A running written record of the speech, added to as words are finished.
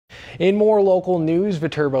In more local news,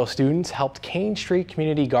 Viterbo students helped Kane Street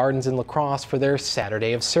Community Gardens in La Crosse for their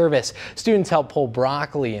Saturday of service. Students helped pull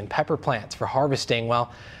broccoli and pepper plants for harvesting. While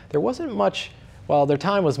their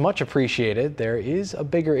time was much appreciated, there is a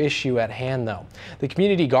bigger issue at hand though. The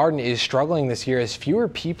community garden is struggling this year as fewer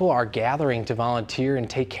people are gathering to volunteer and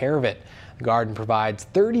take care of it. The garden provides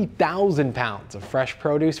 30,000 pounds of fresh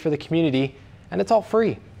produce for the community, and it's all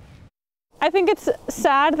free. I think it's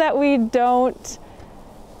sad that we don't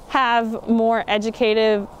have more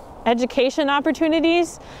education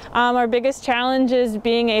opportunities. Our biggest challenge is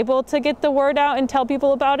being able to get the word out and tell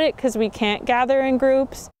people about it because we can't gather in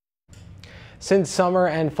groups. Since summer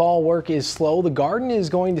and fall work is slow, the garden is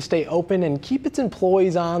going to stay open and keep its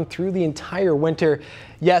employees on through the entire winter.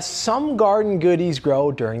 Yes, some garden goodies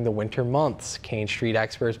grow during the winter months. Kane Street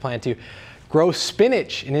experts plan to grow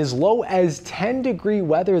spinach in as low as 10-degree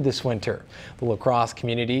weather this winter. The La Crosse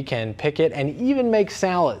community can pick it and even make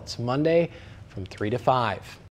salads Monday from 3 to 5.